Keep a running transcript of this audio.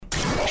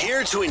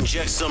Here to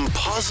inject some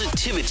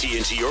positivity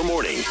into your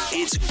morning.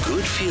 It's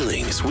Good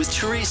Feelings with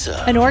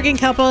Teresa. An Oregon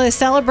couple is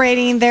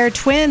celebrating their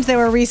twins that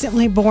were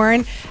recently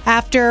born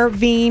after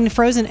being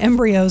frozen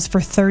embryos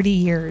for 30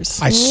 years.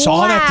 I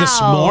saw that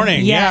this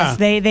morning. Yes,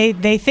 Yeah.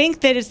 they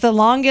think that it's the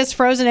longest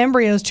frozen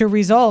embryos to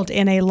result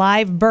in a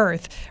live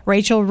birth.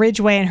 Rachel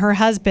Ridgway and her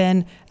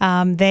husband,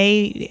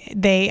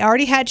 they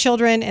already had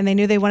children and they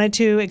knew they wanted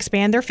to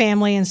expand their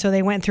family, and so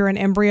they went through an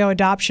embryo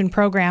adoption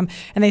program.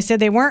 And they said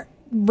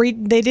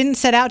they didn't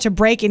set out to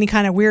break any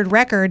kind of weird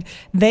record.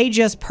 They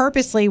just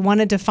purposely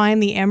wanted to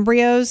find the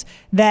embryos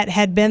that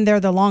had been there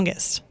the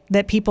longest,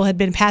 that people had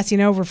been passing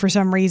over for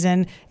some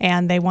reason,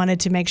 and they wanted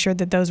to make sure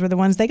that those were the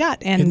ones they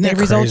got. And they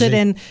resulted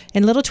in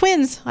little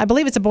twins. I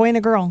believe it's a boy and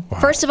a girl.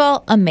 Wow. First of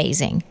all,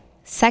 amazing.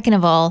 Second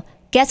of all,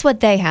 guess what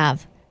they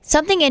have?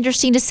 Something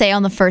interesting to say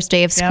on the first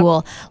day of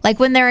school. Yep. Like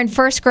when they're in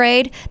first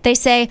grade, they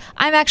say,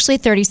 I'm actually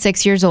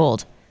 36 years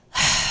old.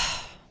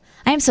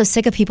 I am so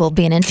sick of people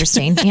being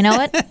interesting. You know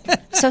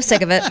what? So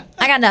sick of it.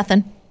 I got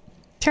nothing.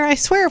 Tara, I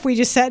swear if we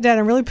just sat down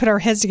and really put our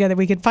heads together,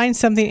 we could find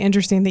something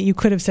interesting that you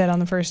could have said on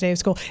the first day of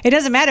school. It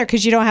doesn't matter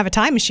because you don't have a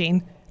time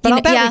machine, but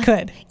I'll bet we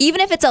could. Even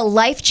if it's a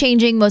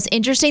life-changing, most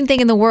interesting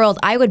thing in the world,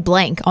 I would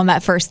blank on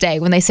that first day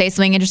when they say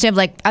something interesting. I'm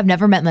like, I've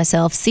never met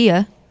myself. See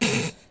ya.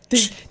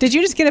 Did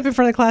you just get up in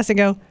front of the class and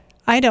go,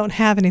 I don't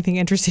have anything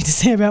interesting to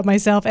say about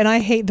myself, and I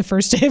hate the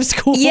first day of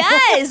school?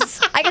 Yes!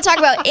 I can talk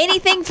about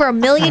anything for a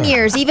million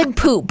years, even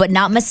poop, but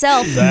not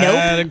myself.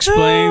 That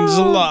explains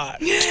a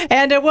lot.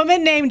 And a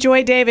woman named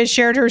Joy Davis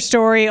shared her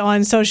story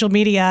on social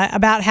media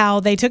about how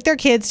they took their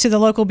kids to the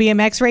local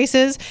BMX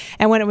races,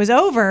 and when it was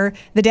over,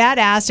 the dad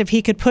asked if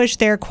he could push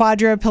their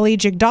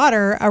quadriplegic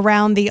daughter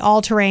around the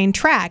all-terrain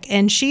track.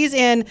 And she's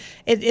in,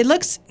 it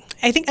looks...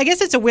 I guess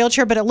it's a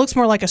wheelchair, but it looks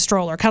more like a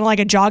stroller, kind of like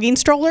a jogging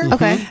stroller.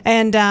 Okay.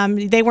 And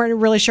they weren't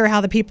really sure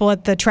how the people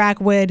at the track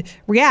would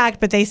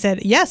react, but they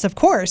said, yes, of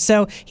course.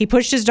 So he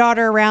pushed his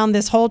daughter around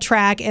this whole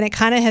track, and it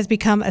kind of has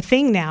become a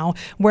thing now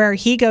where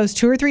he goes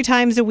 2 or 3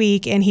 times a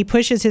week and he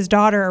pushes his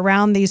daughter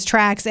around these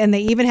tracks, and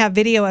they even have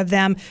video of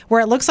them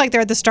where it looks like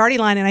they're at the starting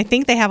line, and I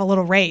think they have a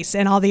little race,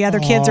 and all the other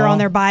kids are on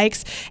their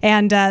bikes.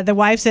 And the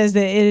wife says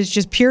that it is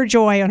just pure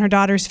joy on her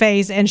daughter's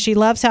face, and she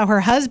loves how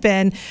her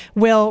husband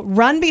will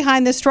run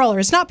behind the stroller.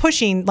 It's not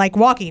pushing like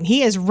walking.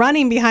 He is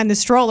running behind the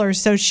stroller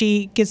so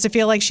she gets to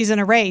feel like she's in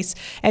a race.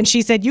 And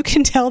she said you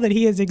can tell that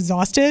he is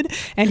exhausted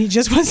and he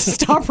just wants to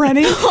stop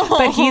running.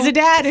 But he's a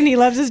dad and he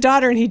loves his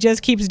daughter and he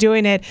just keeps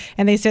doing it.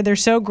 And they said they're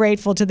so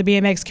grateful to the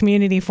BMX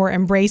community for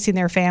embracing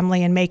their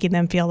family and making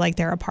them feel like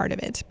they're a part of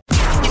it.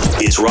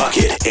 It's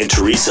Rocket and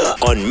Teresa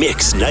on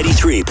Mix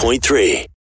 93.3.